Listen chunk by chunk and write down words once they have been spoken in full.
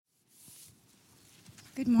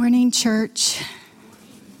Good morning, church.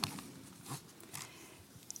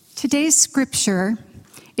 Today's scripture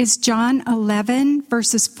is John 11,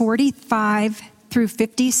 verses 45 through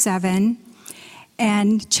 57,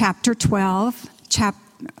 and chapter 12,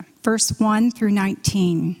 verse 1 through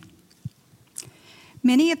 19.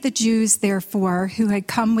 Many of the Jews, therefore, who had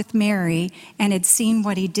come with Mary and had seen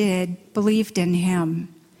what he did, believed in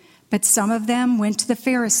him. But some of them went to the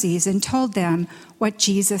Pharisees and told them what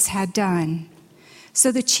Jesus had done.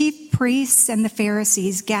 So the chief priests and the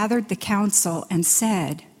Pharisees gathered the council and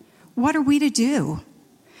said, "What are we to do?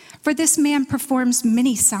 For this man performs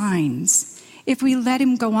many signs. If we let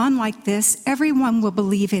him go on like this, everyone will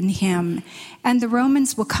believe in him, and the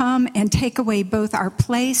Romans will come and take away both our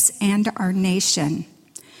place and our nation."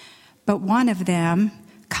 But one of them,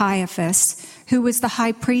 Caiaphas, who was the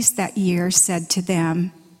high priest that year, said to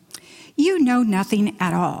them, "You know nothing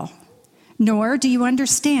at all. Nor do you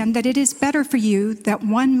understand that it is better for you that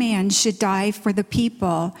one man should die for the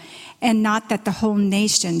people, and not that the whole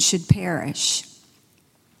nation should perish."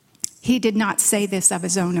 He did not say this of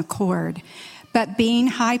his own accord, but being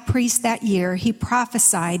high priest that year, he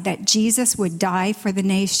prophesied that Jesus would die for the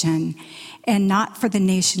nation, and not for the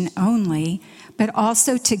nation only, but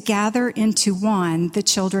also to gather into one the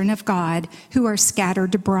children of God who are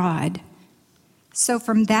scattered abroad. So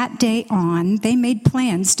from that day on, they made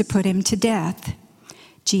plans to put him to death.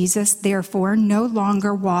 Jesus, therefore, no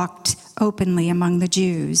longer walked openly among the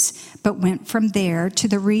Jews, but went from there to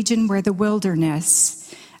the region where the region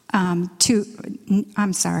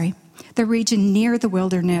near the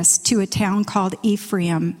wilderness, to a town called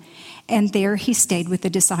Ephraim, and there he stayed with the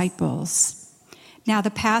disciples. Now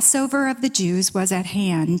the Passover of the Jews was at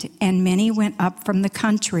hand, and many went up from the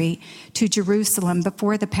country to Jerusalem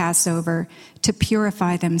before the Passover to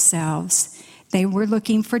purify themselves. They were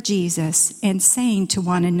looking for Jesus and saying to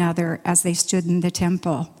one another as they stood in the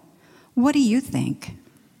temple, "What do you think?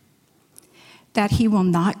 That he will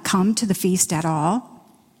not come to the feast at all?"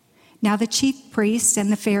 Now the chief priests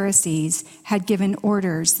and the Pharisees had given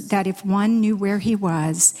orders that if one knew where he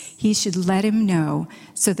was, he should let him know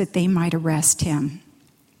so that they might arrest him.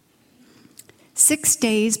 6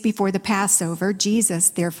 days before the Passover, Jesus,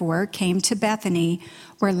 therefore, came to Bethany,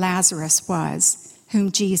 where Lazarus was,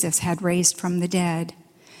 whom Jesus had raised from the dead.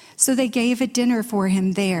 So they gave a dinner for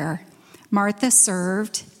him there. Martha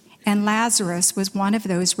served, and Lazarus was one of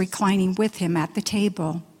those reclining with him at the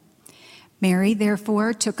table. Mary,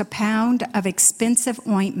 therefore, took a pound of expensive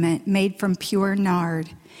ointment made from pure nard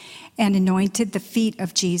and anointed the feet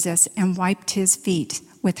of Jesus and wiped his feet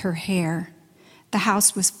with her hair. The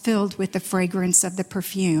house was filled with the fragrance of the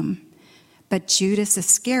perfume. But Judas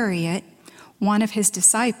Iscariot, one of his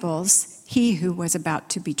disciples, he who was about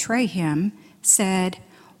to betray him, said,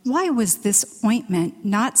 "Why was this ointment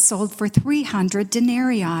not sold for 300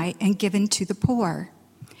 denarii and given to the poor?"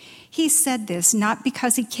 He said this not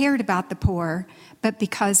because he cared about the poor, but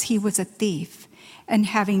because he was a thief, and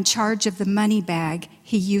having charge of the money bag,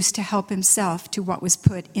 he used to help himself to what was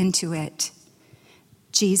put into it.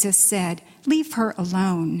 Jesus said, "Leave her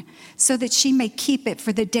alone, so that she may keep it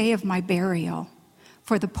for the day of my burial.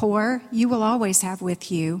 For the poor you will always have with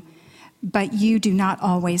you, but you do not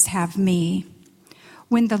always have me."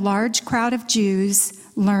 When the large crowd of Jews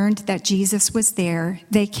learned that Jesus was there,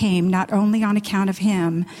 they came not only on account of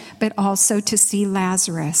him, but also to see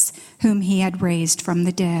Lazarus, whom he had raised from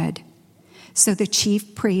the dead. So the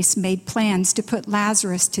chief priests made plans to put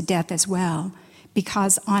Lazarus to death as well,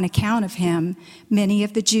 because on account of him, many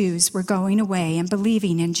of the Jews were going away and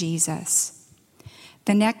believing in Jesus.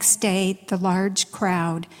 The next day, the large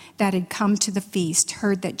crowd that had come to the feast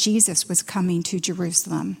heard that Jesus was coming to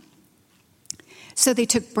Jerusalem. So they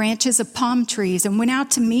took branches of palm trees and went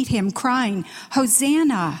out to meet him, crying,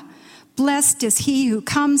 "Hosanna! Blessed is he who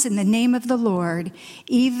comes in the name of the Lord,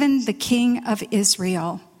 even the King of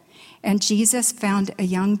Israel." And Jesus found a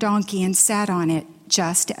young donkey and sat on it,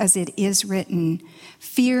 just as it is written,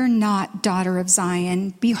 "Fear not, daughter of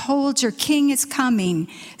Zion. Behold, your king is coming,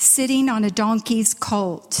 sitting on a donkey's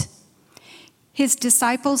colt." His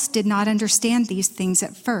disciples did not understand these things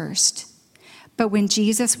at first. But when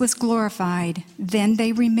Jesus was glorified, then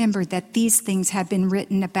they remembered that these things had been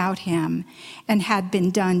written about him and had been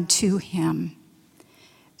done to him.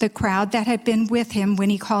 The crowd that had been with him when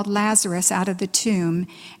he called Lazarus out of the tomb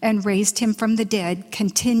and raised him from the dead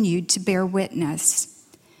continued to bear witness.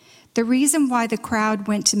 The reason why the crowd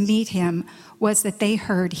went to meet him was that they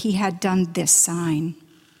heard he had done this sign.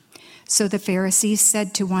 So the Pharisees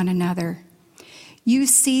said to one another, "You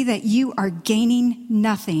see that you are gaining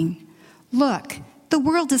nothing. Look, the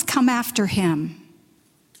world has come after him."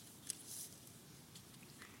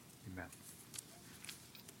 Amen.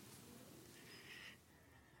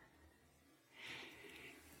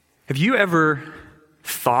 Have you ever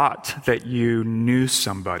thought that you knew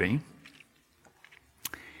somebody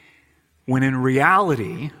when in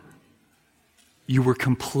reality you were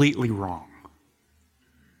completely wrong?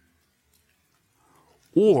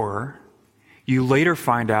 Or you later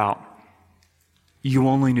find out you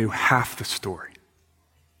only knew half the story.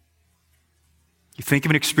 You think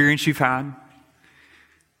of an experience you've had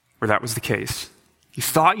where that was the case. You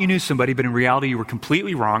thought you knew somebody, but in reality you were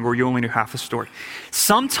completely wrong, or you only knew half the story.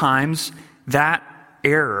 Sometimes that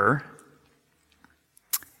error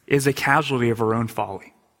is a casualty of our own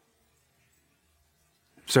folly.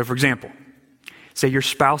 So, for example, say your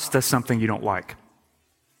spouse does something you don't like.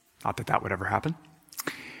 Not that that would ever happen.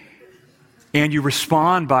 And you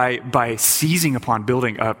respond by seizing upon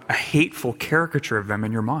building a hateful caricature of them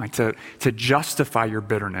in your mind to justify your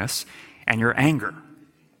bitterness and your anger.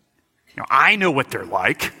 I know what they're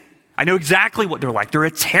like. I know exactly what they're like. They're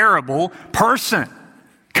a terrible person.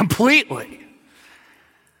 Completely.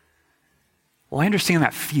 Well, I understand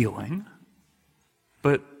that feeling,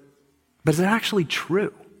 but is it actually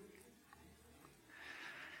true?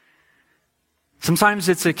 Sometimes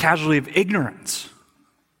it's a casualty of ignorance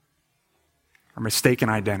or mistaken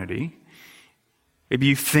identity. Maybe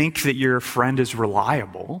you think that your friend is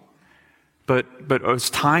reliable, but as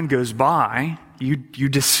time goes by, you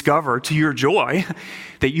discover to your joy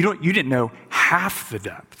that you didn't know half the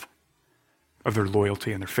depth of their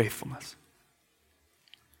loyalty and their faithfulness.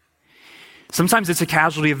 Sometimes it's a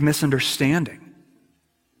casualty of misunderstanding.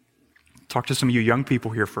 Talk to some of you young people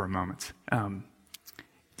here for a moment.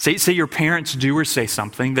 Say your parents do or say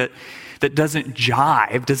something that doesn't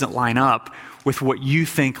jive, doesn't line up with what you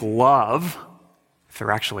think love, if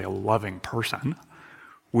they're actually a loving person,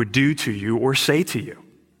 would do to you or say to you.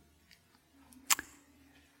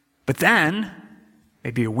 But then,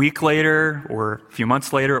 maybe a week later, or a few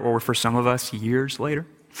months later, or for some of us, years later,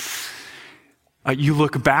 you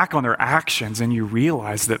look back on their actions and you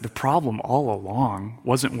realize that the problem all along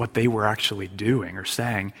wasn't what they were actually doing or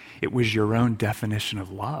saying. It was your own definition of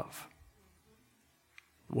love.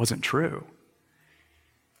 It wasn't true.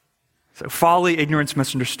 So folly, ignorance,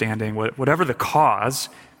 misunderstanding, whatever the cause,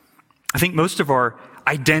 I think most of our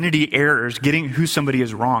identity errors, getting who somebody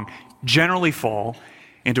is wrong, generally fall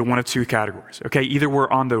into one of two categories. Okay, either we're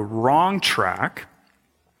on the wrong track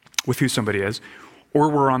with who somebody is,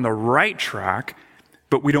 or we're on the right track,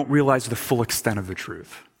 but we don't realize the full extent of the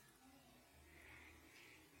truth.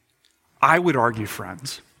 I would argue,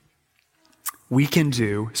 friends, we can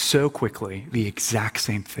do so quickly the exact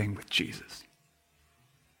same thing with Jesus.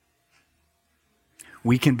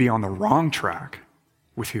 We can be on the wrong track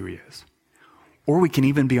with who he is, or we can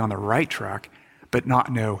even be on the right track, but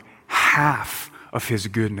not know half of his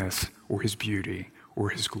goodness or his beauty or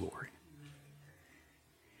his glory.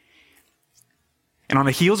 And on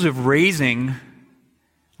the heels of raising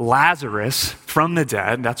Lazarus from the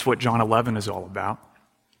dead, that's what John 11 is all about,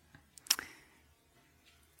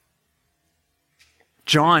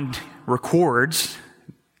 John records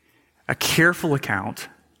a careful account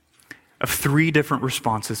of three different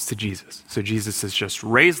responses to Jesus. So Jesus has just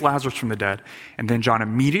raised Lazarus from the dead, and then John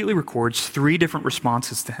immediately records three different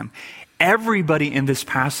responses to him. Everybody in this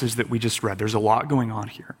passage that we just read, there's a lot going on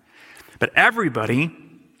here, but everybody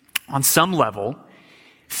on some level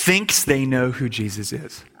thinks they know who Jesus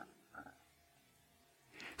is.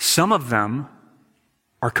 Some of them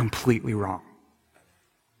are completely wrong.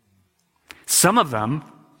 Some of them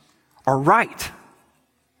are right.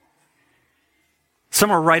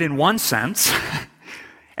 Some are right in one sense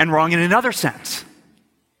and wrong in another sense.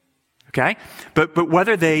 Okay? But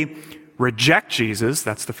whether they reject Jesus,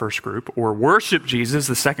 that's the first group, or worship Jesus,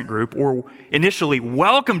 the second group, or initially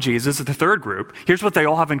welcome Jesus, the third group, here's what they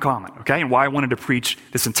all have in common, okay? And why I wanted to preach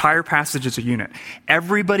this entire passage as a unit.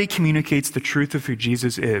 Everybody communicates the truth of who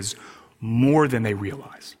Jesus is more than they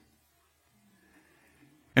realize.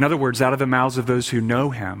 In other words, out of the mouths of those who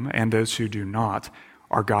know him and those who do not,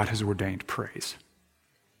 our God has ordained praise.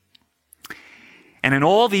 And in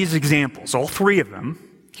all these examples, all three of them,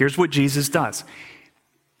 here's what Jesus does.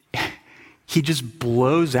 He just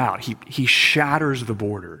blows out, he shatters the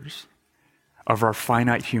borders of our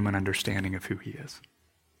finite human understanding of who he is.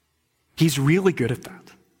 He's really good at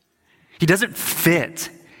that. He doesn't fit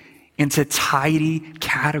into tidy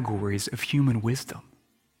categories of human wisdom.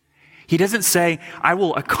 He doesn't say, I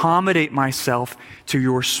will accommodate myself to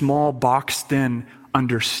your small boxed-in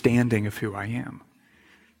understanding of who I am.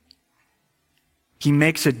 He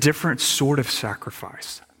makes a different sort of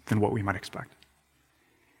sacrifice than what we might expect.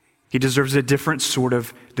 He deserves a different sort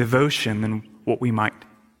of devotion than what we might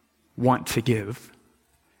want to give.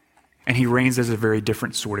 And he reigns as a very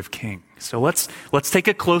different sort of king. So let's take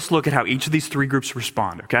a close look at how each of these three groups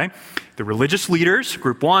respond, okay? The religious leaders,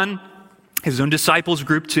 group one, his own disciples,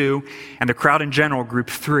 group two, and the crowd in general, group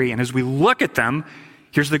three. And as we look at them,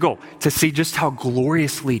 here's the goal: to see just how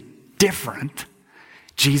gloriously different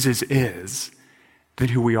Jesus is than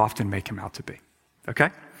who we often make him out to be, okay?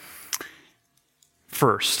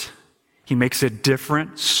 First, he makes a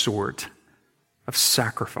different sort of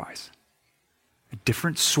sacrifice. A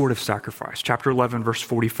different sort of sacrifice. Chapter 11, verse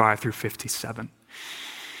 45 through 57.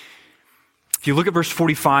 If you look at verse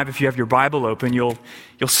 45, if you have your Bible open, you'll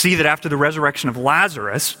see that after the resurrection of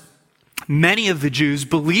Lazarus, many of the Jews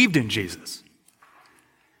believed in Jesus.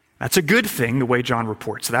 That's a good thing, the way John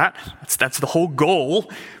reports that. That's the whole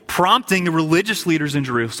goal, prompting the religious leaders in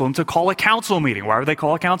Jerusalem to call a council meeting. Why would they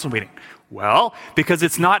call a council meeting? Well, because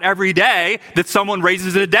it's not every day that someone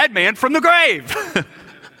raises a dead man from the grave.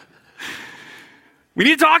 We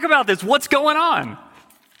need to talk about this. What's going on?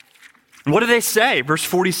 What do they say? Verse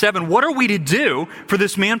 47, what are we to do? For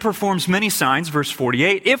this man performs many signs. Verse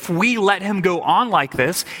 48, if we let him go on like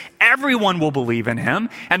this, everyone will believe in him,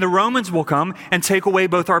 and the Romans will come and take away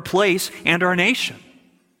both our place and our nation.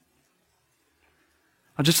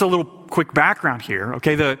 Now, just a little quick background here.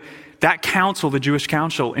 Okay, that council, the Jewish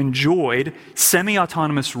council, enjoyed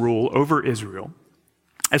semi-autonomous rule over Israel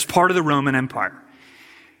as part of the Roman Empire.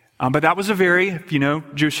 But that was a very,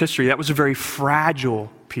 Jewish history, that was a very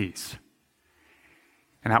fragile peace.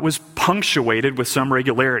 And that was punctuated with some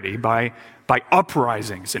regularity by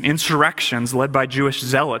uprisings and insurrections led by Jewish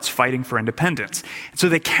zealots fighting for independence. And so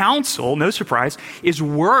the council, no surprise, is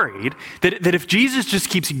worried that if Jesus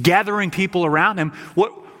just keeps gathering people around him,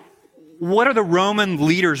 what are the Roman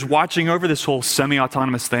leaders watching over this whole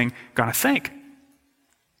semi-autonomous thing going to think?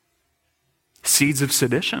 Seeds of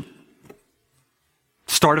sedition.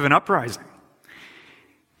 Start of an uprising.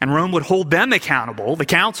 And Rome would hold them accountable, the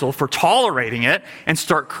council, for tolerating it and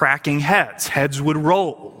start cracking heads. Heads would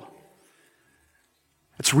roll.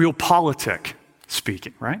 It's realpolitik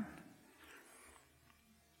speaking, right?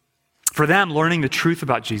 For them, learning the truth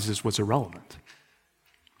about Jesus was irrelevant.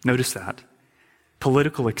 Notice that.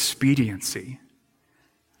 Political expediency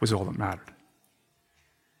was all that mattered.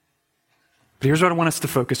 But here's what I want us to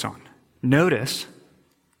focus on. Notice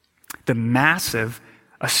the massive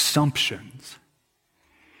assumptions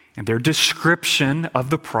and their description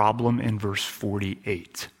of the problem in verse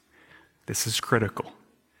 48. This is critical.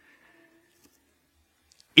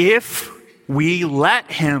 If we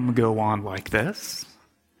let him go on like this,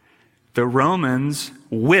 the Romans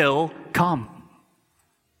will come.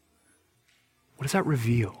 What does that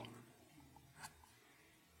reveal?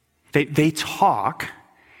 They talk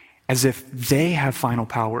as if they have final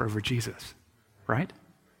power over Jesus, right?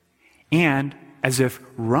 And as if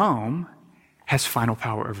Rome has final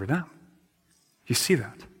power over them. You see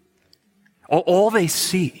that? All they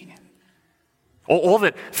see, all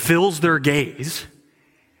that fills their gaze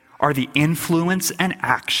are the influence and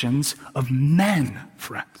actions of men,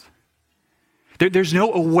 friends. There's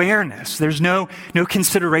no awareness, there's no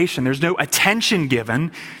consideration, there's no attention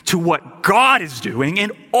given to what God is doing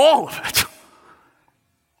in all of it.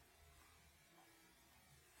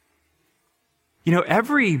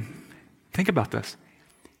 Think about this.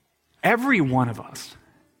 Every one of us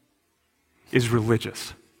is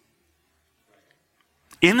religious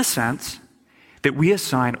in the sense that we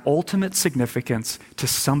assign ultimate significance to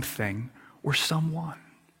something or someone.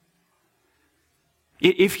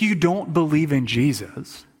 If you don't believe in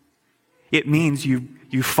Jesus, it means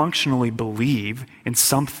you functionally believe in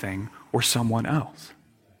something or someone else.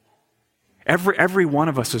 Every one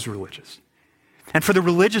of us is religious. And for the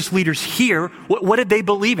religious leaders here, what did they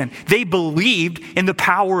believe in? They believed in the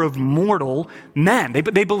power of mortal men. They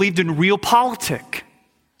believed in realpolitik.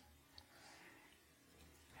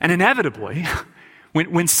 And inevitably,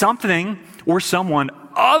 when something or someone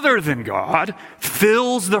other than God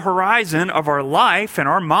fills the horizon of our life and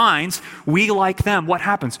our minds, we, like them, what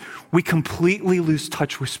happens? We completely lose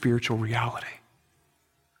touch with spiritual reality.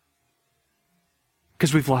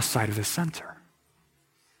 Because we've lost sight of the center.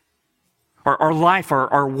 Our life,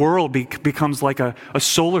 our world becomes like a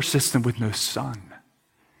solar system with no sun.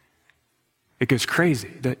 It goes crazy.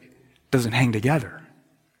 That doesn't hang together.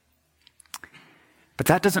 But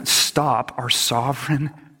that doesn't stop our sovereign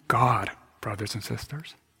God, brothers and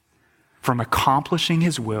sisters, from accomplishing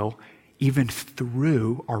his will even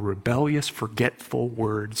through our rebellious, forgetful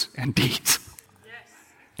words and deeds. Yes.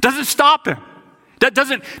 Doesn't stop him. That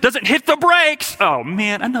doesn't hit the brakes. Oh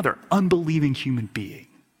man, another unbelieving human being.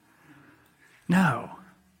 No.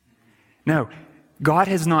 God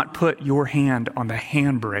has not put your hand on the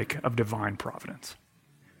handbrake of divine providence.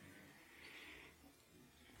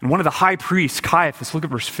 And one of the high priests, Caiaphas, look at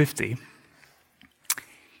verse 50.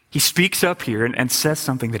 He speaks up here and says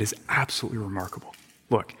something that is absolutely remarkable.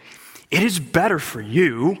 Look, it is better for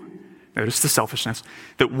you, notice the selfishness,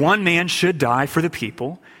 that one man should die for the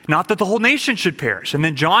people, not that the whole nation should perish. And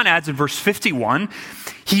then John adds in verse 51,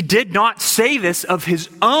 he did not say this of his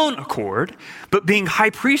own accord, but being high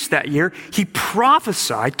priest that year, he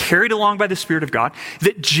prophesied, carried along by the Spirit of God,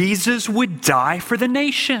 that Jesus would die for the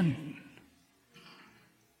nation.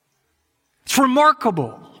 It's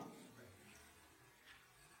remarkable.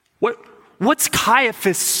 What's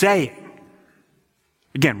Caiaphas saying?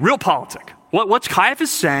 Again, real politic. What's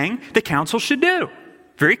Caiaphas saying the council should do?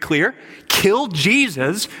 Very clear. Kill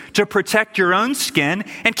Jesus to protect your own skin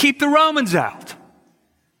and keep the Romans out.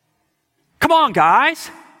 Come on,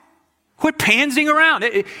 guys. Quit pansing around.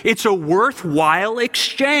 It's a worthwhile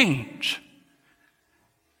exchange.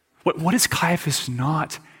 What does Caiaphas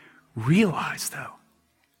not realize, though?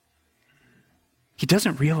 He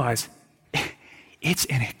doesn't realize it's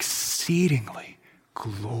an exceedingly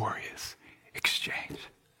glorious exchange.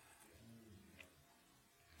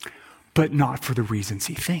 But not for the reasons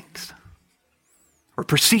he thinks or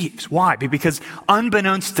perceives. Why? Because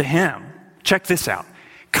unbeknownst to him, check this out,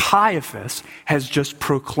 Caiaphas has just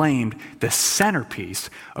proclaimed the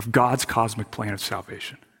centerpiece of God's cosmic plan of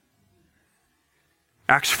salvation.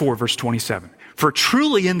 Acts 4, verse 27. For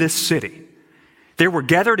truly in this city there were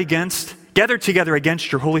gathered together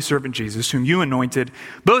against your holy servant Jesus, whom you anointed,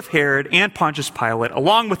 both Herod and Pontius Pilate,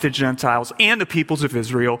 along with the Gentiles and the peoples of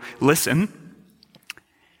Israel, listen,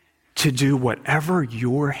 to do whatever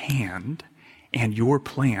your hand and your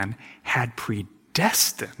plan had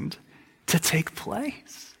predestined to take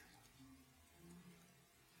place.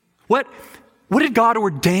 What did God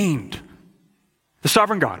ordained? The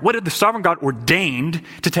sovereign God. What did the sovereign God ordained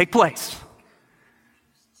to take place?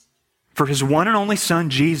 For his one and only son,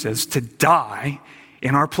 Jesus, to die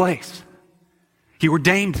in our place. He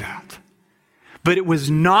ordained that. But it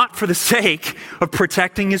was not for the sake of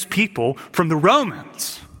protecting his people from the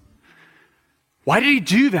Romans. Why did he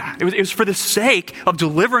do that? It was for the sake of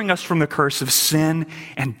delivering us from the curse of sin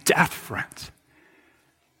and death, friends.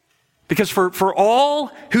 Because for all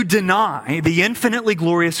who deny the infinitely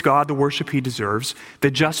glorious God, the worship he deserves,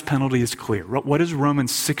 the just penalty is clear. What does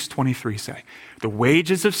Romans 6:23 say? The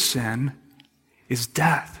wages of sin is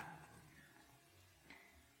death.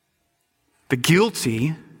 The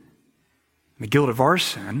guilty, the guilt of our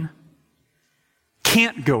sin,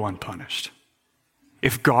 can't go unpunished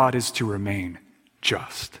if God is to remain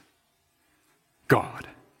just. God.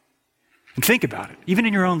 And think about it. Even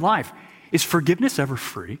in your own life, is forgiveness ever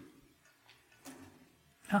free?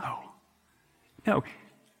 No.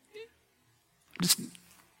 Just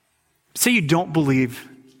say you don't believe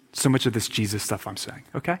so much of this Jesus stuff I'm saying,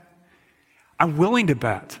 okay? I'm willing to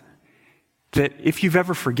bet that if you've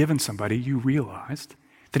ever forgiven somebody, you realized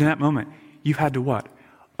that in that moment you had to what?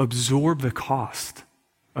 Absorb the cost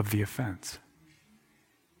of the offense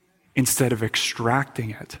instead of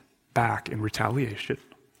extracting it back in retaliation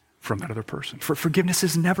from that other person. For forgiveness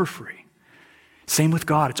is never free. Same with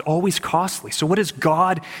God. It's always costly. So what does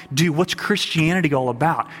God do? What's Christianity all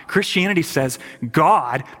about? Christianity says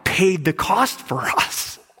God paid the cost for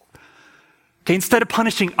us. Okay, instead of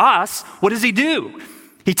punishing us, what does he do?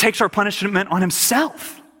 He takes our punishment on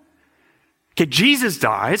himself. Okay, Jesus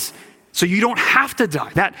dies, so you don't have to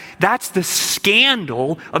die. That's the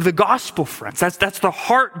scandal of the gospel, friends. That's the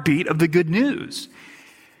heartbeat of the good news.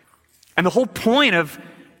 And the whole point of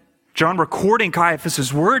John recording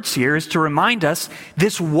Caiaphas' words here is to remind us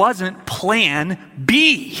this wasn't plan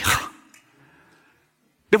B.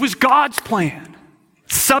 It was God's plan.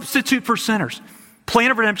 Substitute for sinners. Plan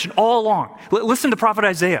of redemption all along. Listen to prophet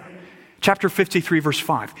Isaiah, chapter 53, verse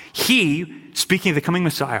 5. He, speaking of the coming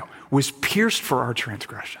Messiah, was pierced for our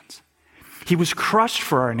transgressions. He was crushed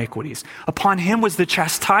for our iniquities. Upon him was the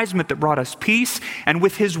chastisement that brought us peace, and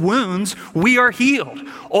with his wounds we are healed.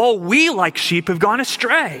 All we like sheep have gone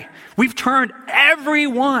astray. We've turned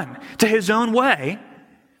everyone to his own way,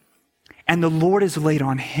 and the Lord has laid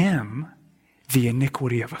on him the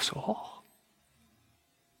iniquity of us all.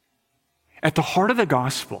 At the heart of the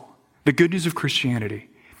gospel, the good news of Christianity,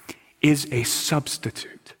 is a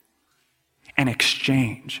substitute, an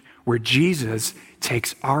exchange where Jesus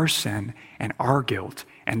takes our sin and our guilt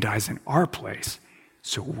and dies in our place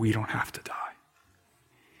so we don't have to die.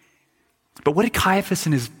 But what did Caiaphas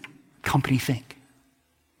and his company think?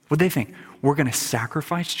 What did they think? We're going to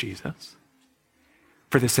sacrifice Jesus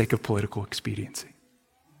for the sake of political expediency.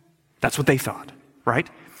 That's what they thought, right?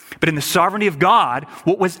 But in the sovereignty of God,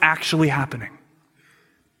 what was actually happening?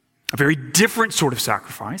 A very different sort of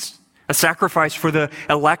sacrifice, a sacrifice for the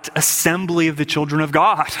elect assembly of the children of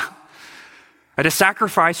God, a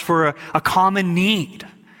sacrifice for a common need,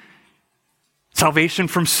 salvation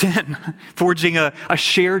from sin, forging a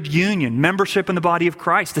shared union, membership in the body of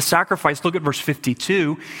Christ, a sacrifice, look at verse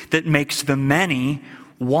 52, that makes the many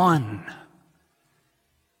one.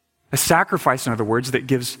 A sacrifice, in other words, that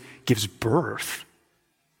gives birth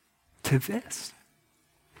to this,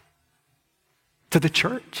 to the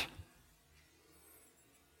church.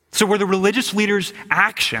 So were the religious leaders'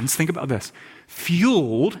 actions, think about this,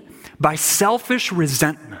 fueled by selfish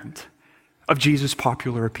resentment of Jesus'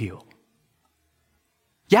 popular appeal?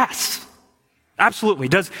 Yes, absolutely.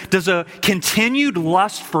 Does a continued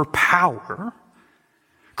lust for power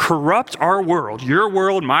corrupt our world, your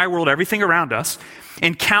world, my world, everything around us,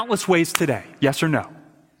 in countless ways today? Yes or no?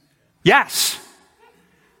 Yes.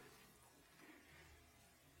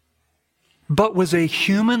 But was a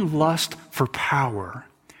human lust for power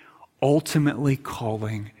ultimately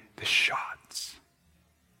calling the shots?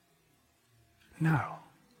 No.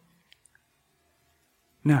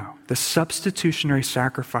 No. The substitutionary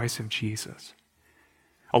sacrifice of Jesus,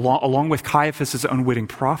 along with Caiaphas' unwitting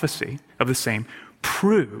prophecy of the same,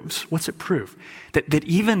 proves, what's it prove? That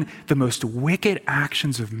even the most wicked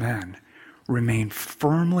actions of men remain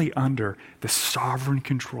firmly under the sovereign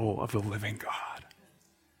control of the living God.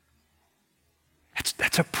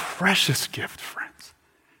 That's a precious gift, friends.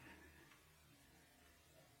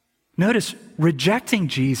 Notice, rejecting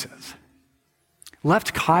Jesus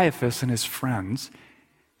left Caiaphas and his friends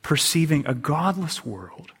perceiving a godless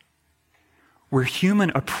world where human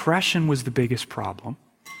oppression was the biggest problem,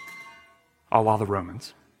 a la the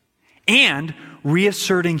Romans, and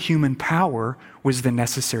reasserting human power was the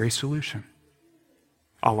necessary solution,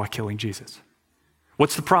 a la killing Jesus.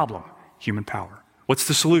 What's the problem? Human power. What's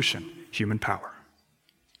the solution? Human power.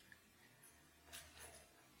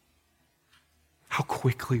 How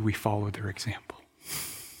quickly we follow their example.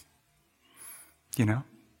 You know?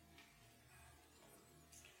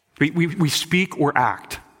 We speak or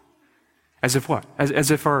act as if what?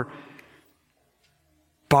 As if our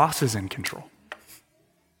boss is in control,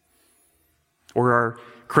 or our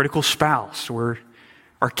critical spouse, or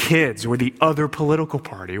our kids, or the other political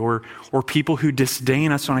party, or people who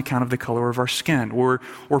disdain us on account of the color of our skin, or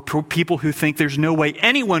people who think there's no way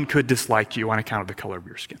anyone could dislike you on account of the color of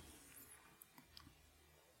your skin.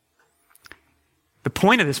 The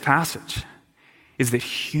point of this passage is that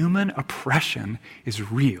human oppression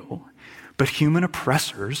is real, but human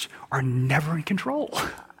oppressors are never in control.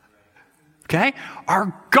 Okay?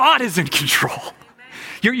 Our God is in control.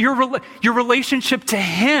 Your relationship to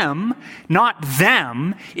Him, not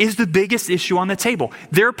them, is the biggest issue on the table.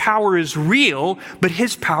 Their power is real, but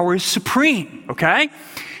His power is supreme, okay?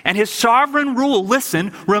 And His sovereign rule,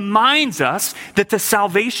 listen, reminds us that the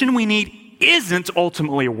salvation we need isn't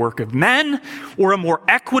ultimately a work of men or a more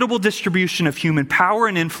equitable distribution of human power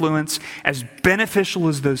and influence, as beneficial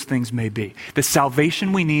as those things may be. The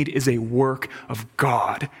salvation we need is a work of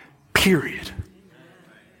God, period.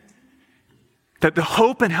 That the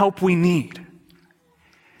hope and help we need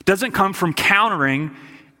doesn't come from countering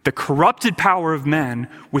the corrupted power of men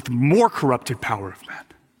with more corrupted power of men.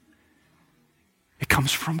 It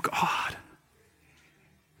comes from God.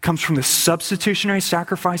 It comes from the substitutionary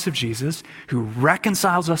sacrifice of Jesus, who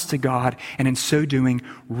reconciles us to God, and in so doing,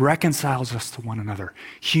 reconciles us to one another.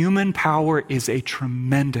 Human power is a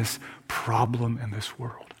tremendous problem in this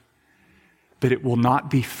world, but it will not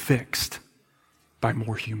be fixed by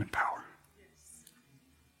more human power.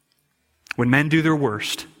 When men do their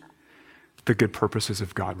worst, the good purposes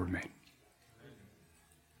of God remain.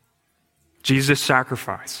 Jesus'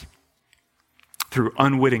 sacrifice through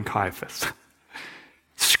unwitting Caiaphas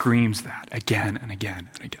screams that again and again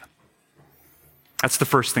and again. That's the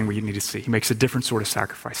first thing we need to see. He makes a different sort of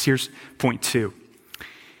sacrifice. Here's point 2.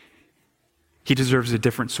 He deserves a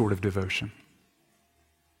different sort of devotion.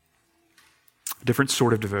 A different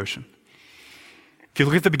sort of devotion. If you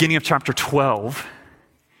look at the beginning of chapter 12,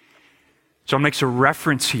 John makes a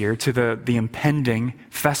reference here to the impending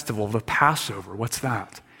festival, the Passover. What's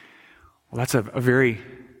that? Well, that's a very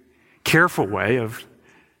careful way of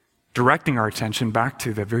directing our attention back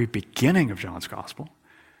to the very beginning of John's gospel,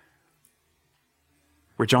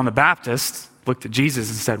 where John the Baptist looked at Jesus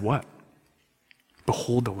and said, what?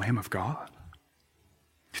 Behold the Lamb of God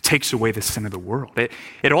who takes away the sin of the world.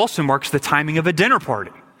 It also marks the timing of a dinner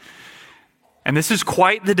party. And this is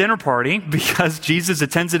quite the dinner party, because Jesus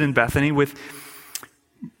attends it in Bethany with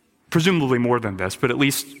presumably more than this, but at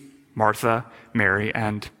least Martha, Mary,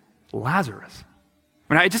 and Lazarus.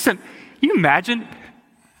 I mean, can you imagine,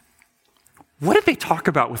 what did they talk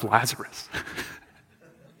about with Lazarus?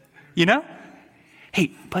 you know?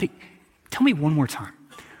 Hey, buddy, tell me one more time.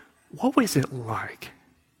 What was it like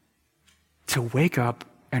to wake up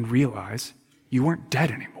and realize you weren't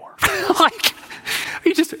dead anymore? Like,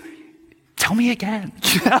 you just, tell me again.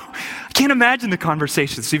 You know? I can't imagine the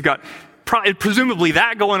conversations. So you've got presumably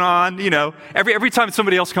that going on, you know, every time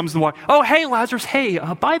somebody else comes and walks, oh, hey, Lazarus, hey,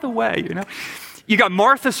 by the way, you know. You got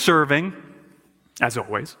Martha serving, as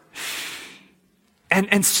always.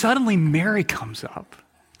 And suddenly Mary comes up.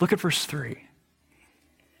 Look at verse 3.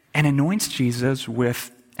 And anoints Jesus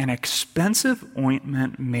with an expensive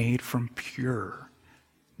ointment made from pure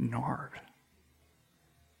nard.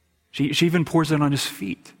 She even pours it on his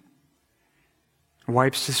feet,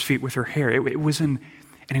 wipes his feet with her hair. It was an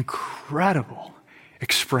incredible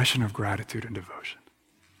expression of gratitude and devotion.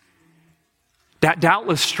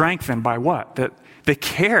 Doubtless strengthened by what? The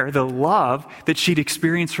care, the love that she'd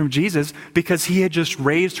experienced from Jesus because he had just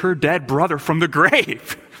raised her dead brother from the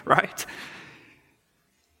grave, right?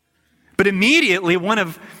 But immediately, one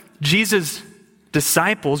of Jesus'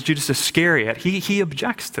 disciples, Judas Iscariot, he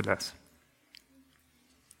objects to this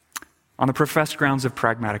on the professed grounds of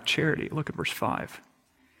pragmatic charity. Look at verse 5.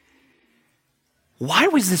 Why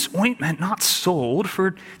was this ointment not sold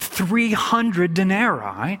for 300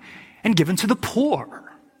 denarii and given to the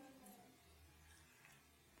poor?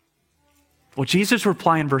 Well, Jesus'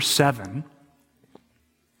 reply in verse 7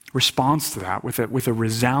 responds to that with a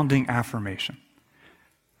resounding affirmation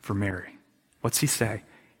for Mary. What's he say?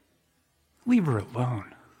 Leave her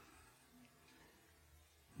alone.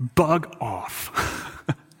 Bug off.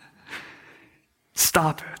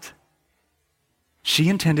 Stop it. She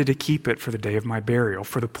intended to keep it for the day of my burial.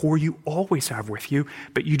 For the poor you always have with you,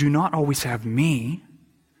 but you do not always have me.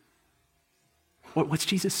 What's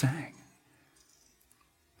Jesus saying?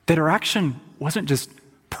 That her action wasn't just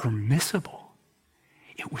permissible.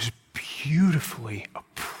 It was beautifully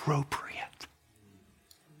appropriate.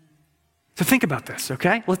 So think about this,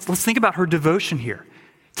 okay? Let's think about her devotion here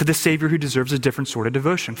to the Savior who deserves a different sort of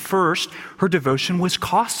devotion. First, her devotion was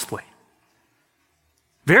costly.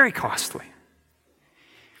 Very costly.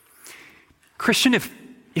 Christian,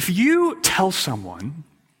 if you tell someone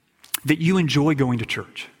that you enjoy going to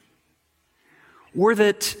church, or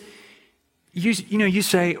that you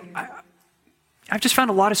say, I've just found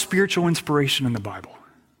a lot of spiritual inspiration in the Bible,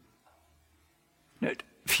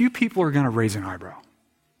 few people are going to raise an eyebrow.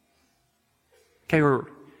 Okay, or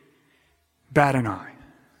bat an eye.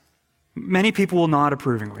 Many people will nod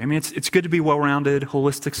approvingly. I mean, it's good to be well-rounded,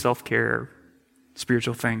 holistic self-care,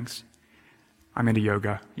 spiritual things. I'm into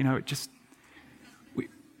yoga. You know,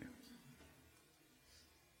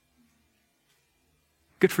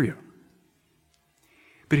 good for you.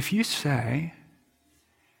 But if you say,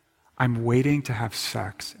 I'm waiting to have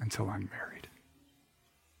sex until I'm married,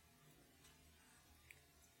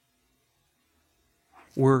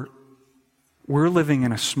 we're living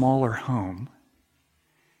in a smaller home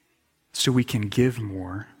so we can give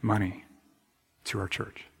more money to our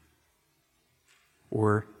church.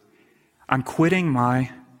 Or I'm quitting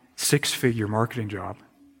my 6-figure marketing job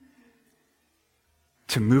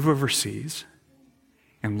to move overseas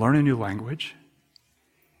and learn a new language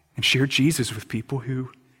and share Jesus with people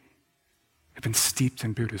who have been steeped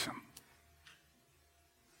in Buddhism.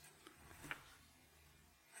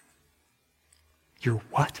 You're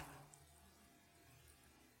what?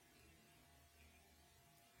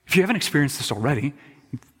 If you haven't experienced this already,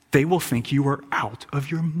 they will think you are out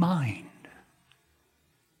of your mind.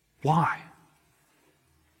 Why?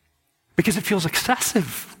 Because it feels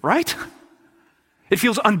excessive, right? It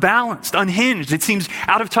feels unbalanced, unhinged. It seems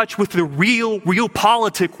out of touch with the real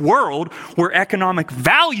politic world where economic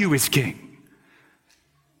value is king.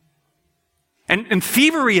 And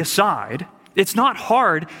thievery aside, it's not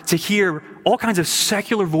hard to hear all kinds of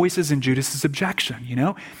secular voices in Judas's objection, you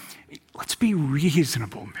know? Let's be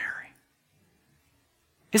reasonable, Mary.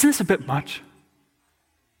 Isn't this a bit much?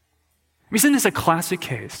 Isn't this a classic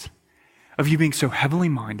case of you being so heavenly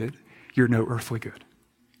minded, you're no earthly good?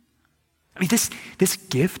 I mean, this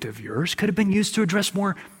gift of yours could have been used to address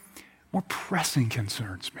more pressing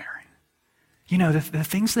concerns, Mary. You know, the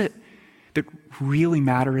things that really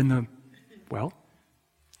matter in the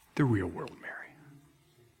real world, Mary.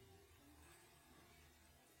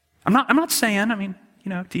 I'm not saying, I mean, you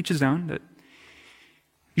know, to each his own, that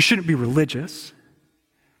you shouldn't be religious,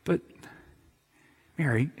 but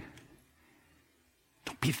Mary,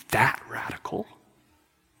 don't be that radical.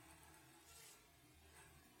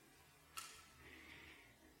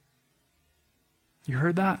 You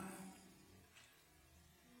heard that?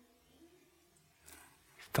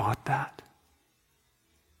 You thought that?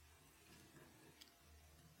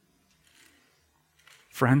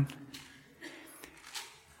 Friend,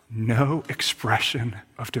 no expression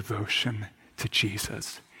of devotion to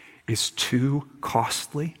Jesus is too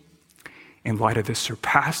costly in light of the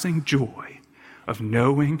surpassing joy of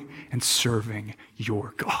knowing and serving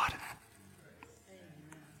your God.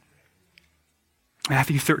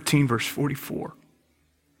 Matthew 13, verse 44.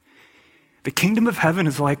 The kingdom of heaven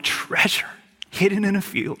is like treasure hidden in a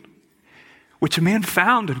field, which a man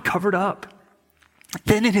found and covered up.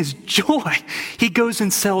 Then in his joy, he goes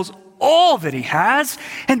and sells all that he has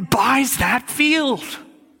and buys that field.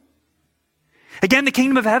 Again, the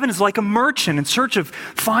kingdom of heaven is like a merchant in search of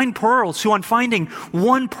fine pearls who, on finding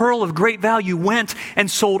one pearl of great value, went and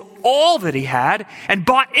sold all that he had and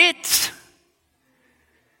bought it.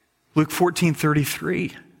 Luke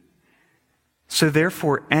 14:33. So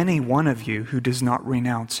therefore, any one of you who does not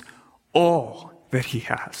renounce all that he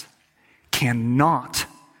has cannot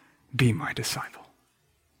be my disciple.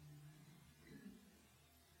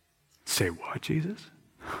 Say what, Jesus?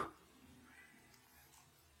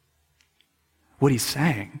 What he's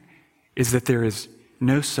saying is that there is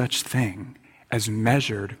no such thing as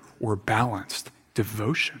measured or balanced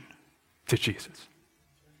devotion to Jesus.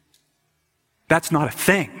 That's not a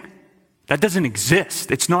thing. That doesn't exist.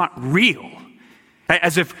 It's not real.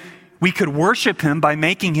 As if we could worship him by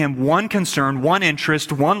making him one concern, one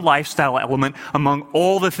interest, one lifestyle element among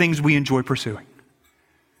all the things we enjoy pursuing.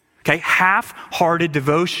 Okay, half-hearted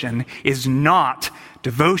devotion is not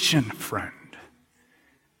devotion, friend.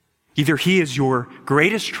 Either he is your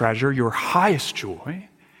greatest treasure, your highest joy,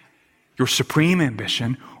 your supreme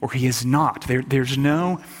ambition, or he is not. There's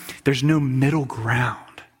no middle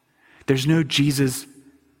ground. There's no Jesus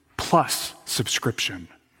plus subscription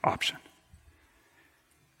option.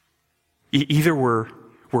 Either we're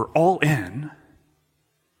all in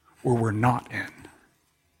or we're not in.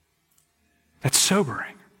 That's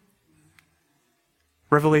sobering.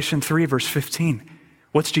 Revelation 3, verse 15.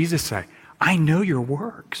 What's Jesus say? I know your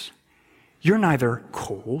works. You're neither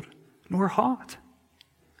cold nor hot.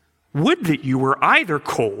 Would that you were either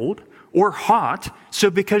cold or hot, so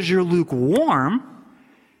because you're lukewarm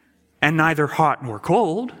and neither hot nor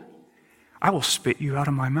cold, I will spit you out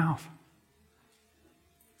of my mouth.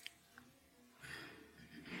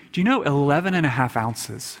 Do you know 11.5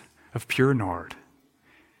 ounces of pure nard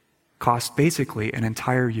cost basically an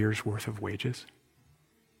entire year's worth of wages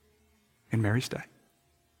in Mary's day?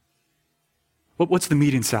 What's the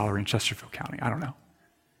median salary in Chesterfield County? I don't know.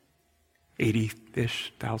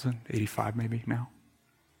 80-ish thousand, 85 maybe now.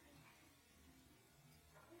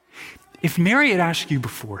 If Mary had asked you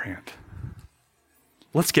beforehand,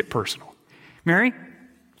 let's get personal. Mary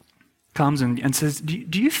comes and says,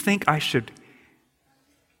 do you think I should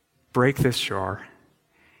break this jar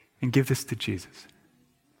and give this to Jesus?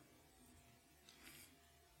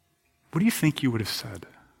 What do you think you would have said?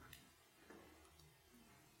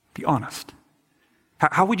 Be honest.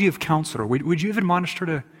 How would you have counseled her? Would you have admonished her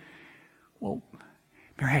to, well,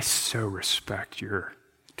 Mary, I so respect your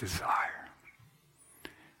desire.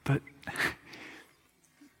 But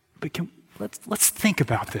let's think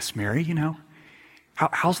about this, Mary, you know.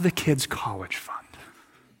 How's the kids' college fund?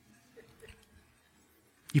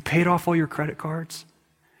 You paid off all your credit cards?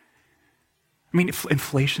 I mean,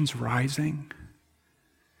 inflation's rising.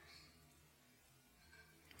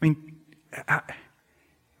 I mean, how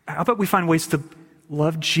about we find ways to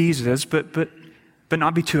love Jesus, but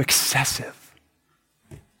not be too excessive?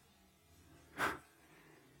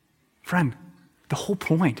 Friend, the whole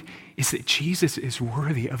point is that Jesus is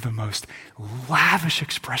worthy of the most lavish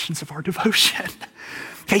expressions of our devotion.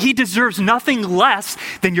 Okay, he deserves nothing less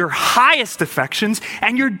than your highest affections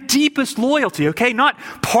and your deepest loyalty, okay? Not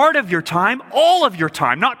part of your time, all of your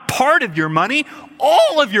time. Not part of your money,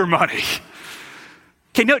 all of your money.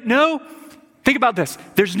 Okay, no, think about this.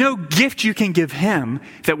 There's no gift you can give him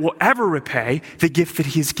that will ever repay the gift that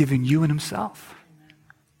he's given you in himself.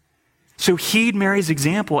 So heed Mary's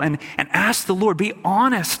example and ask the Lord, be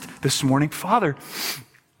honest this morning. Father,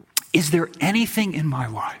 is there anything in my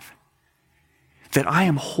life that I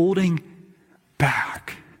am holding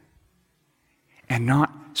back and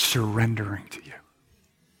not surrendering to you?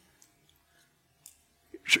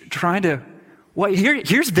 Trying to, well,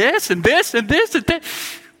 here's this and this and this and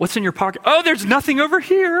this. What's in your pocket? Oh, there's nothing over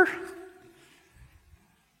here.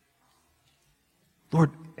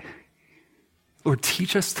 Lord,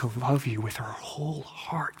 teach us to love you with our whole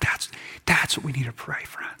heart. That's what we need to pray,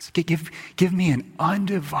 friends. Give me an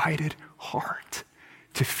undivided heart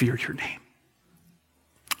to fear your name.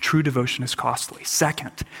 True devotion is costly.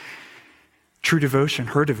 Second, true devotion,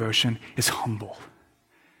 her devotion, is humble.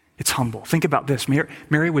 It's humble. Think about this.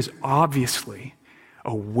 Mary was obviously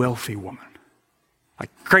a wealthy woman, like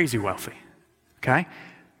crazy wealthy, okay?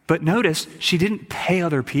 But notice, she didn't pay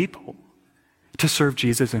other people to serve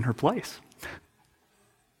Jesus in her place.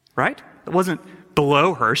 Right? It wasn't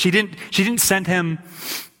below her. She didn't send him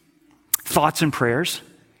thoughts and prayers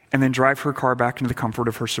and then drive her car back into the comfort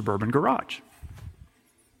of her suburban garage.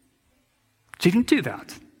 She didn't do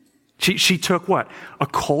that. She took what? A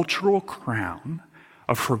cultural crown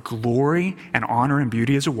of her glory and honor and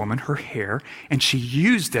beauty as a woman, her hair, and she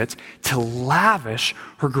used it to lavish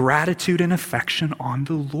her gratitude and affection on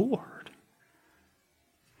the Lord.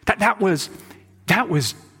 That was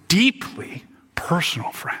deeply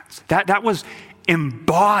personal, friends. That was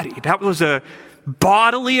embodied. That was a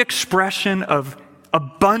bodily expression of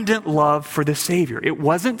abundant love for the Savior. It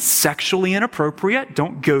wasn't sexually inappropriate.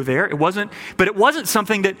 Don't go there. But it wasn't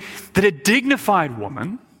something that a dignified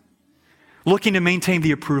woman looking to maintain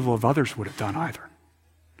the approval of others would have done either.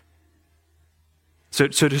 So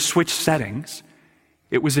to switch settings,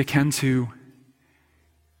 it was akin to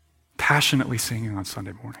passionately singing on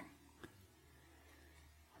Sunday morning,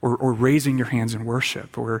 or raising your hands in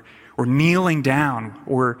worship, or kneeling down,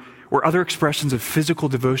 or other expressions of physical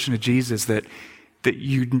devotion to Jesus that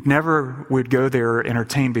you never would go there or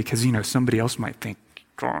entertain because, somebody else might think,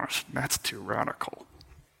 gosh, that's too radical.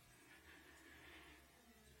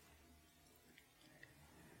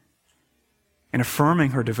 In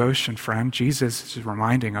affirming her devotion, friend, Jesus is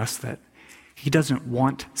reminding us that he doesn't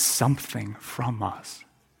want something from us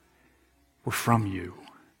or from you.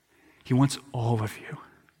 He wants all of you.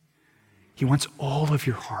 He wants all of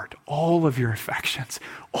your heart, all of your affections,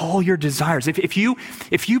 all your desires. If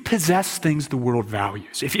you possess things the world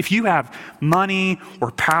values, if you have money or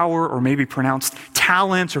power or maybe pronounced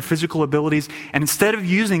talents or physical abilities, and instead of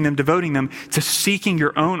using them, devoting them to seeking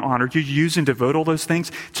your own honor, you use and devote all those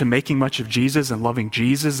things to making much of Jesus and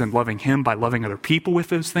loving him by loving other people with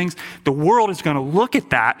those things, the world is going to look at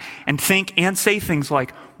that and think and say things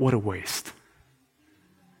like, what a waste.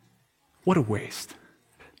 What a waste.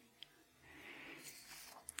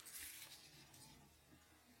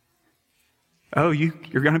 Oh, you're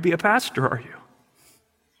going to be a pastor, are you?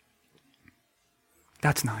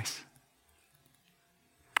 That's nice.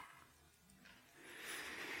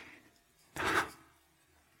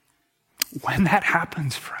 When that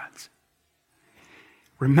happens, friends,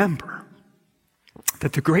 remember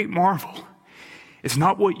that the great marvel is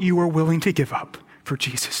not what you are willing to give up for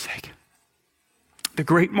Jesus' sake. The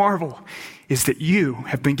great marvel is that you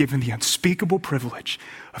have been given the unspeakable privilege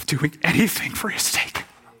of doing anything for his sake.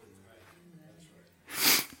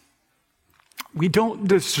 We don't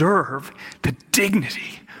deserve the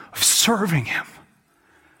dignity of serving him.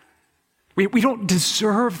 We don't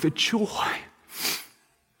deserve the joy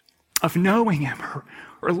of knowing him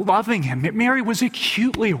or loving him. Mary was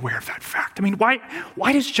acutely aware of that fact. I mean, why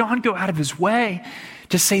does John go out of his way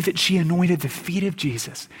to say that she anointed the feet of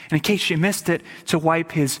Jesus? And in case you missed it, to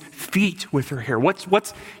wipe his feet with her hair.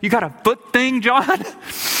 What's you got a foot thing, John?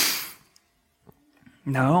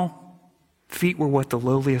 No. Feet were what the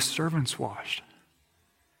lowliest servants washed.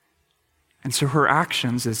 And so her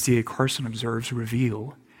actions, as D.A. Carson observes,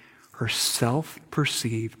 reveal her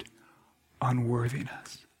self-perceived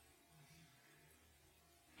unworthiness.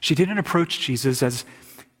 She didn't approach Jesus as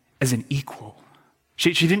an equal.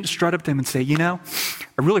 She didn't strut up to him and say, I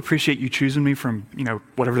really appreciate you choosing me from,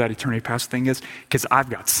 whatever that eternity past thing is, because I've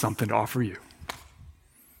got something to offer you.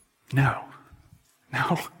 No.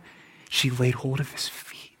 She laid hold of his feet.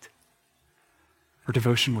 Her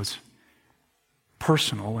devotion was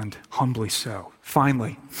personal and humbly so.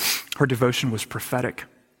 Finally, her devotion was prophetic.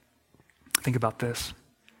 Think about this.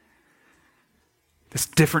 This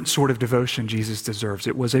different sort of devotion Jesus deserves.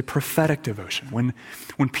 It was a prophetic devotion.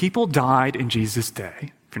 When people died in Jesus'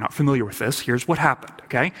 day, if you're not familiar with this, here's what happened,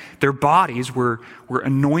 okay? Their bodies were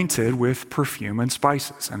anointed with perfume and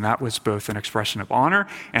spices, and that was both an expression of honor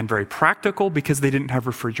and very practical because they didn't have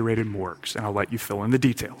refrigerated morgues, and I'll let you fill in the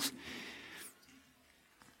details.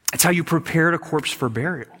 It's how you prepared a corpse for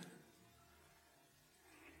burial.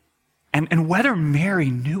 And whether Mary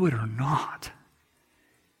knew it or not,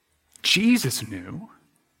 Jesus knew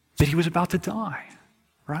that he was about to die,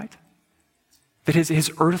 right? That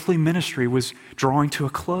his earthly ministry was drawing to a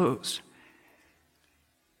close.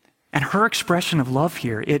 And her expression of love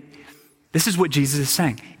here, this is what Jesus is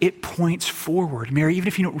saying. It points forward. Mary, even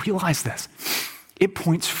if you don't realize this, it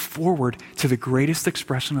points forward to the greatest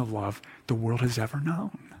expression of love the world has ever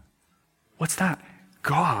known. What's that?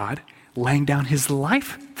 God laying down his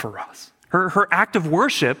life for us. Her act of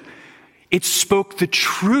worship, it spoke the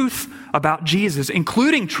truth about Jesus,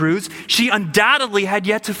 including truths she undoubtedly had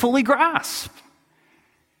yet to fully grasp.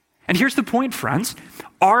 And here's the point, friends.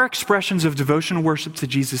 Our expressions of devotional worship to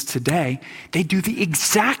Jesus today, they do the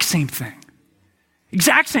exact same thing.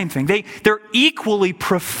 Exact same thing. They're equally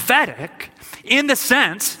prophetic in the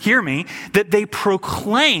sense, hear me, that they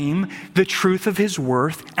proclaim the truth of his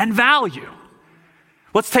worth and value.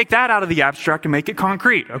 Let's take that out of the abstract and make it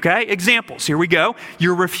concrete, okay? Examples, here we go.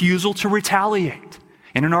 Your refusal to retaliate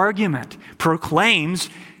in an argument proclaims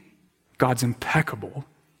God's impeccable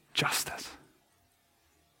justice.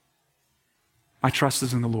 My trust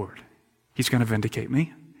is in the Lord. He's going to vindicate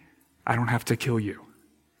me. I don't have to kill you.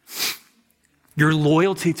 Your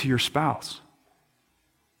loyalty to your spouse.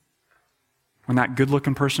 When that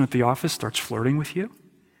good-looking person at the office starts flirting with you,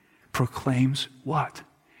 proclaims what?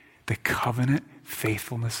 The covenant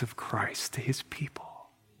faithfulness of Christ to his people.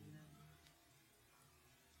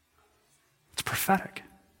 It's prophetic.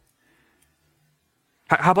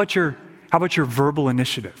 How about your verbal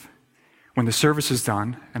initiative? When the service is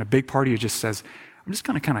done and a big part of you just says, I'm just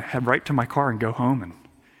going to kind of head right to my car and go home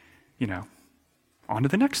and, on to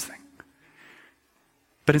the next thing.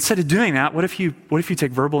 But instead of doing that, what if you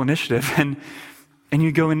take verbal initiative and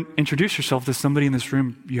you go and introduce yourself to somebody in this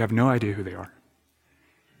room you have no idea who they are?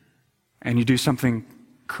 And you do something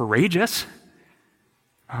courageous,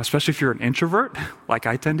 especially if you're an introvert, like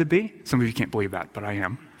I tend to be. Some of you can't believe that, but I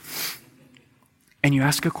am. And you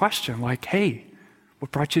ask a question like, hey, what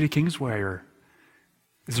brought you to Kingsway? Or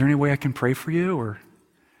is there any way I can pray for you? Or,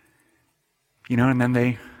 and then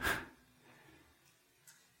they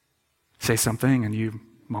say something and you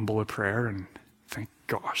mumble a prayer and think,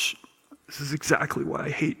 gosh, this is exactly why I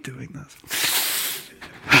hate doing this.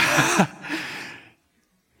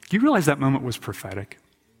 You realize that moment was prophetic?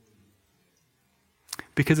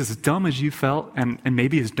 Because as dumb as you felt, and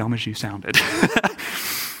maybe as dumb as you sounded,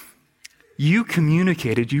 you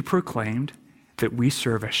communicated, you proclaimed that we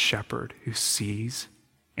serve a shepherd who sees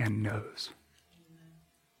and knows,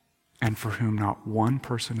 and for whom not one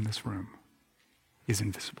person in this room is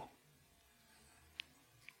invisible.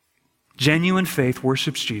 Genuine faith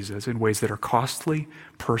worships Jesus in ways that are costly,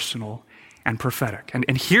 personal, and prophetic.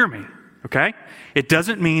 And hear me, okay? It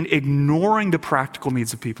doesn't mean ignoring the practical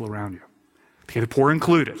needs of people around you. Okay, the poor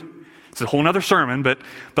included. It's a whole other sermon, but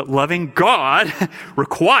loving God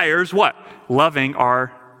requires what? Loving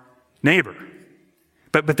our neighbor.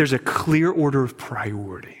 But there's a clear order of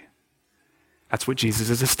priority. That's what Jesus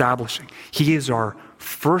is establishing. He is our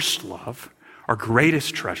first love, our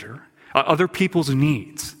greatest treasure. Other people's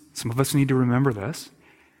needs, some of us need to remember this,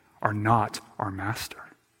 are not our master.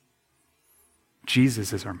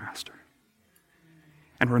 Jesus is our master.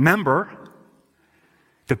 And remember,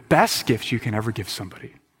 the best gift you can ever give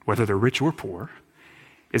somebody, whether they're rich or poor,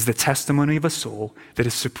 is the testimony of a soul that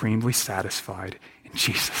is supremely satisfied in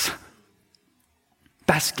Jesus.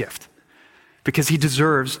 Best gift. Because he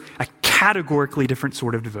deserves a categorically different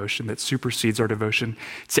sort of devotion that supersedes our devotion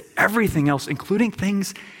to everything else, including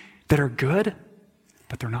things that are good,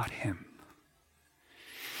 but they're not him.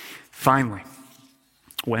 Finally,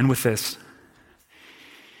 we'll end with this.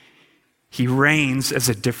 He reigns as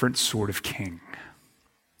a different sort of king.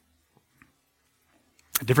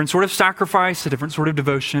 A different sort of sacrifice, a different sort of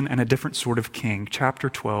devotion, and a different sort of king. Chapter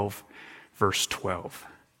 12, verse 12.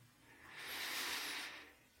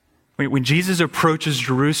 When Jesus approaches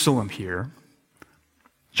Jerusalem here,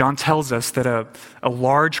 John tells us that a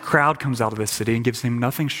large crowd comes out of the city and gives him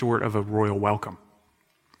nothing short of a royal welcome.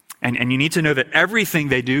 And you need to know that everything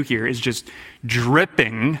they do here is just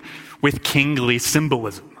dripping with kingly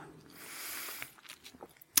symbolism.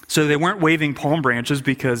 So they weren't waving palm branches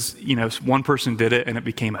because, one person did it and it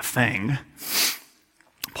became a thing.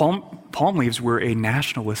 Palm leaves were a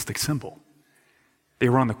nationalistic symbol. They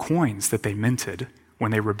were on the coins that they minted when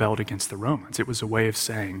they rebelled against the Romans. It was a way of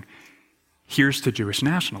saying, here's to Jewish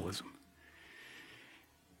nationalism.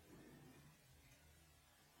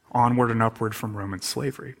 Onward and upward from Roman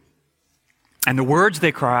slavery. And the words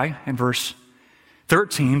they cry in verse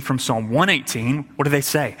 13 from Psalm 118, what do they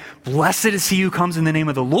say? Blessed is he who comes in the name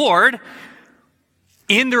of the Lord.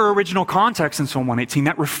 In their original context in Psalm 118,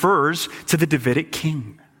 that refers to the Davidic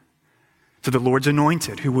king, to the Lord's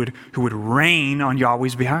anointed who would reign on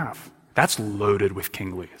Yahweh's behalf. That's loaded with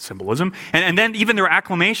kingly symbolism. And then even their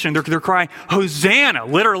acclamation, their cry, Hosanna,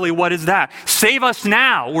 literally what is that? Save us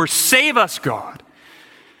now, or save us, God.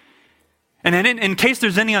 And then in case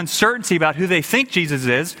there's any uncertainty about who they think Jesus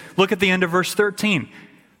is, look at the end of verse 13.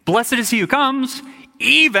 Blessed is he who comes,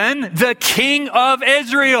 even the King of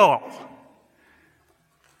Israel.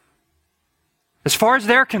 As far as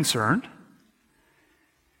they're concerned,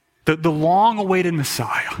 the long-awaited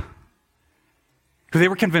Messiah who they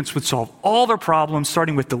were convinced would solve all their problems,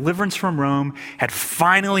 starting with deliverance from Rome, had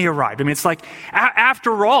finally arrived. I mean, it's like,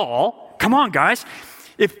 after all, come on, guys,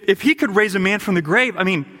 if he could raise a man from the grave, I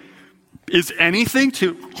mean, is anything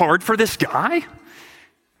too hard for this guy?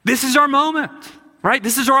 This is our moment, right?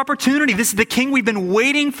 This is our opportunity. This is the king we've been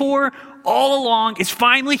waiting for all along. Is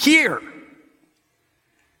finally here.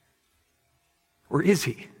 Or is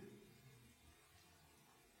he?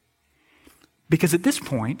 Because at this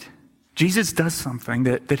point, Jesus does something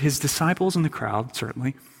that his disciples and the crowd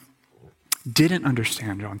certainly didn't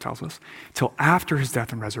understand, John tells us, till after his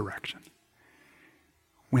death and resurrection.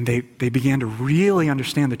 When they began to really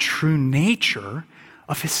understand the true nature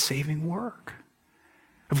of his saving work,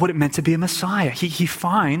 of what it meant to be a Messiah. He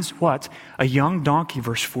finds what? A young donkey,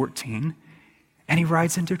 verse 14, and he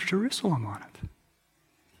rides into Jerusalem on it,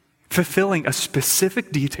 fulfilling a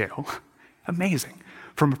specific detail, amazing,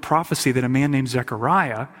 from a prophecy that a man named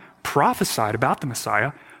Zechariah prophesied about the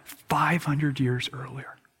Messiah 500 years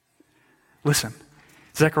earlier. Listen,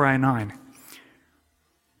 Zechariah 9.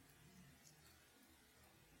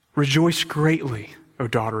 Rejoice greatly, O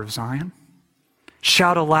daughter of Zion.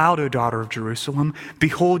 Shout aloud, O daughter of Jerusalem.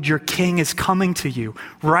 Behold, your king is coming to you.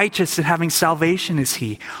 Righteous and having salvation is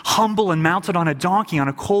he. Humble and mounted on a donkey, on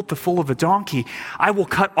a colt the foal of a donkey. I will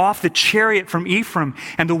cut off the chariot from Ephraim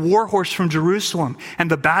and the war horse from Jerusalem.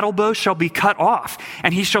 And the battle bow shall be cut off.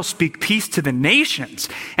 And he shall speak peace to the nations.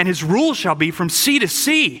 And his rule shall be from sea to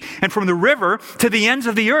sea and from the river to the ends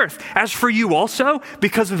of the earth. As for you also,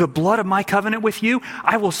 because of the blood of my covenant with you,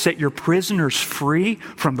 I will set your prisoners free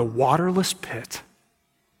from the waterless pit.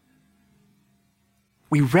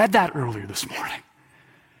 We read that earlier this morning.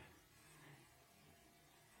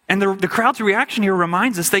 And the crowd's reaction here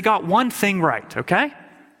reminds us they got one thing right, okay?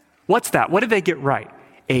 What's that? What did they get right?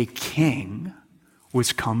 A king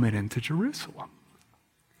was coming into Jerusalem.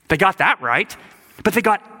 They got that right, but they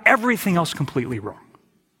got everything else completely wrong.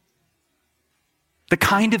 The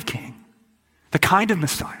kind of king, the kind of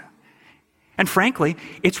Messiah. And frankly,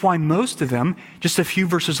 it's why most of them, just a few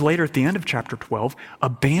verses later at the end of chapter 12,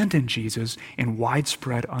 abandon Jesus in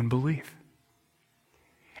widespread unbelief.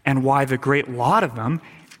 And why the great lot of them,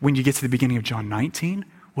 when you get to the beginning of John 19,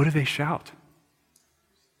 what do they shout?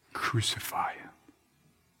 Crucify him.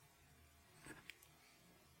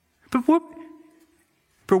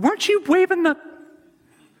 But weren't you waving the...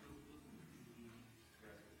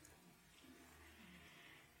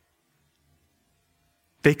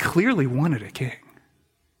 They clearly wanted a king.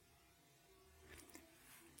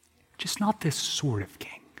 Just not this sort of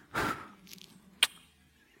king.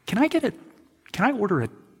 Can I order a...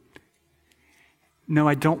 No,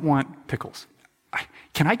 I don't want pickles.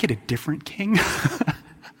 Can I get a different king?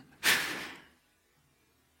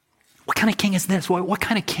 What kind of king is this? What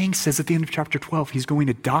kind of king says at the end of chapter 12 he's going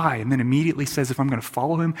to die and then immediately says if I'm going to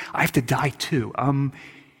follow him, I have to die too?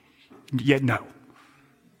 No.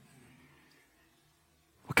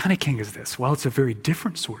 What kind of king is this? Well, it's a very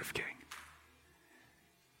different sort of king.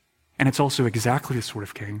 And it's also exactly the sort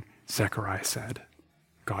of king Zechariah said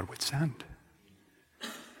God would send.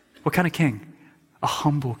 What kind of king? A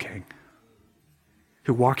humble king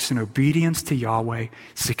who walks in obedience to Yahweh,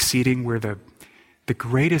 succeeding where the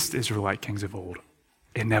greatest Israelite kings of old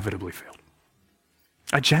inevitably failed.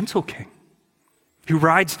 A gentle king who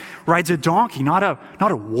rides a donkey, not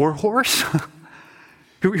a war horse,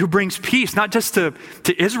 who brings peace, not just to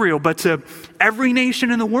Israel, but to every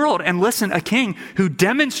nation in the world. And listen, a king who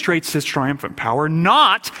demonstrates his triumphant power,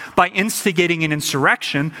 not by instigating an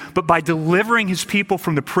insurrection, but by delivering his people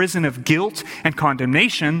from the prison of guilt and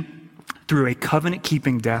condemnation through a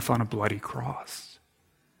covenant-keeping death on a bloody cross.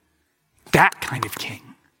 That kind of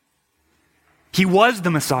king. He was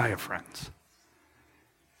the Messiah, friends.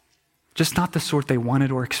 Just not the sort they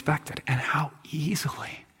wanted or expected. And how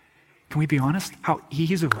easily, can we be honest? How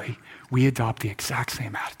easily we adopt the exact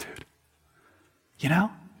same attitude. You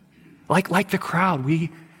know? Like the crowd, we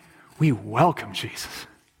welcome Jesus.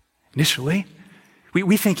 Initially,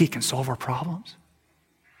 we think he can solve our problems.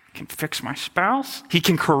 He can fix my spouse. He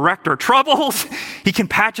can correct our troubles. He can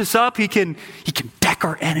patch us up. He can deck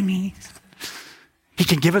our enemies. He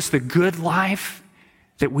can give us the good life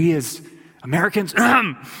that we as Americans,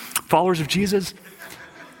 followers of Jesus,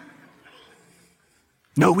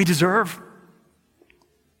 know we deserve.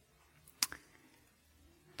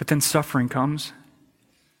 But then suffering comes,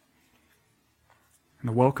 and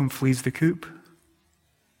the welcome flees the coop.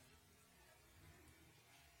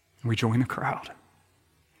 And we join the crowd.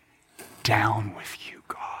 Down with you,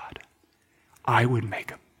 God. I would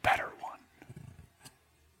make a better one.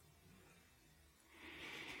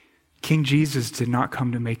 King Jesus did not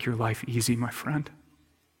come to make your life easy, my friend,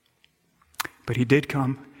 but he did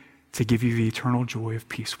come to give you the eternal joy of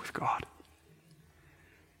peace with God.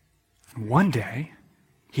 And one day,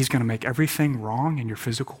 he's going to make everything wrong in your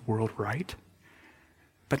physical world right,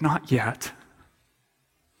 but not yet.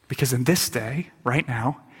 Because in this day, right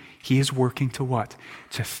now, he is working to what?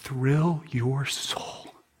 To thrill your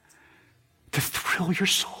soul. To thrill your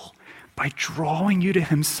soul by drawing you to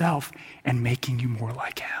himself and making you more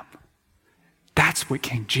like him. That's what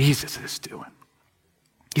King Jesus is doing.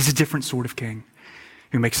 He's a different sort of king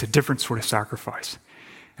who makes a different sort of sacrifice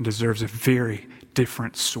and deserves a very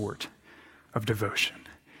different sort of devotion.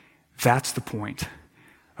 That's the point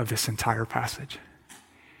of this entire passage.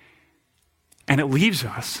 And it really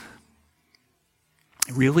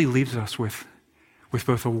leaves us with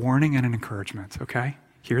both a warning and an encouragement, okay?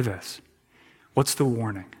 Hear this. What's the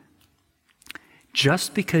warning?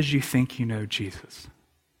 Just because you think you know Jesus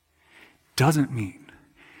doesn't mean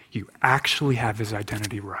you actually have his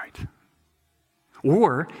identity right.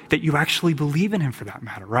 Or that you actually believe in him for that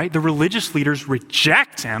matter, right? The religious leaders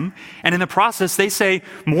reject him, and in the process, they say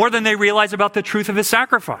more than they realize about the truth of his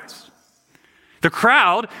sacrifice. The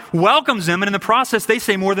crowd welcomes him, and in the process, they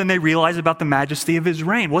say more than they realize about the majesty of his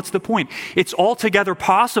reign. What's the point? It's altogether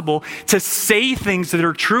possible to say things that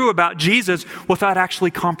are true about Jesus without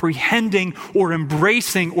actually comprehending or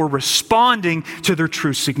embracing or responding to their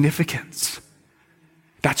true significance.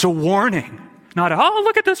 That's a warning, not oh,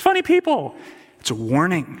 look at those funny people. It's a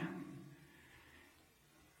warning.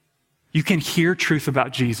 You can hear truth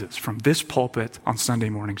about Jesus from this pulpit on Sunday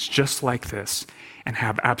mornings just like this and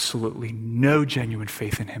have absolutely no genuine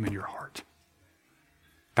faith in him in your heart.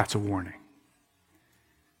 That's a warning.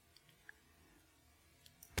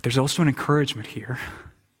 But there's also an encouragement here.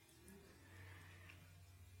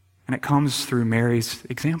 And it comes through Mary's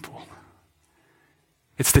example.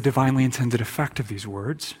 It's the divinely intended effect of these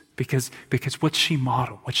words because what she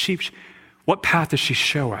modeled, what path does she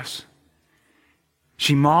show us?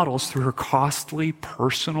 She models through her costly,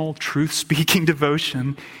 personal, truth-speaking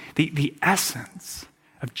devotion the essence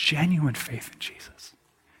of genuine faith in Jesus.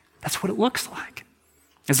 That's what it looks like.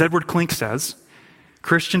 As Edward Klink says,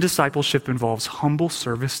 Christian discipleship involves humble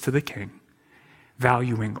service to the King,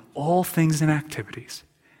 valuing all things and activities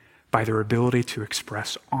by their ability to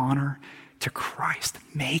express honor to Christ.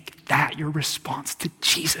 Make that your response to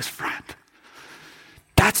Jesus, friend.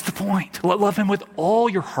 That's the point. Love him with all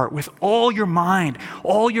your heart, with all your mind,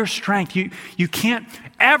 all your strength. You can't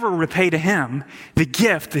ever repay to him the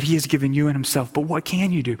gift that he has given you in himself. But what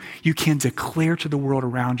can you do? You can declare to the world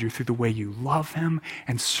around you through the way you love him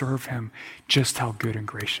and serve him just how good and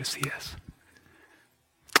gracious he is.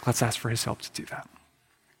 Let's ask for his help to do that.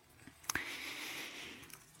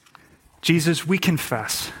 Jesus, we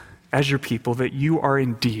confess as your people that you are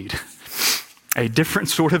indeed a different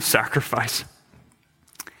sort of sacrifice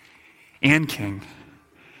and king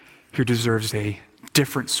who deserves a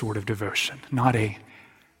different sort of devotion, not a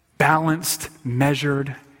balanced,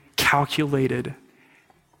 measured, calculated,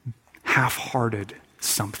 half-hearted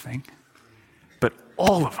something, but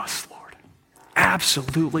all of us, Lord,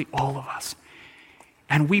 absolutely all of us.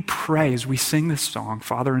 And we pray as we sing this song,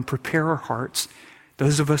 Father, and prepare our hearts,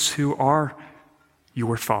 those of us who are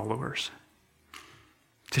your followers,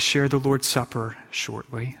 to share the Lord's Supper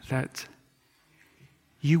shortly, that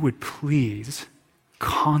you would please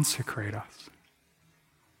consecrate us,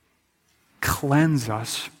 cleanse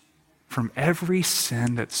us from every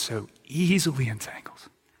sin that so easily entangles,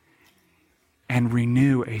 and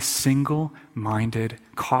renew a single-minded,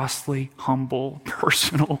 costly, humble,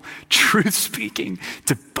 personal, truth-speaking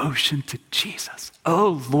devotion to Jesus.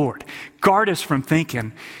 Oh, Lord, guard us from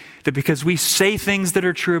thinking that because we say things that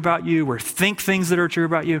are true about you or think things that are true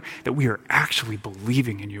about you, that we are actually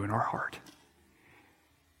believing in you in our heart.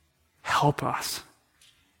 Help us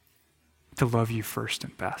to love you first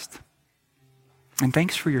and best. And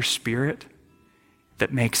thanks for your Spirit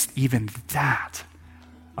that makes even that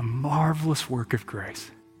a marvelous work of grace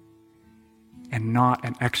and not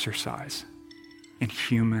an exercise in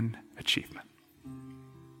human achievement.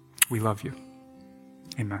 We love you.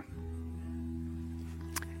 Amen.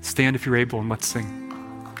 Stand if you're able and let's sing.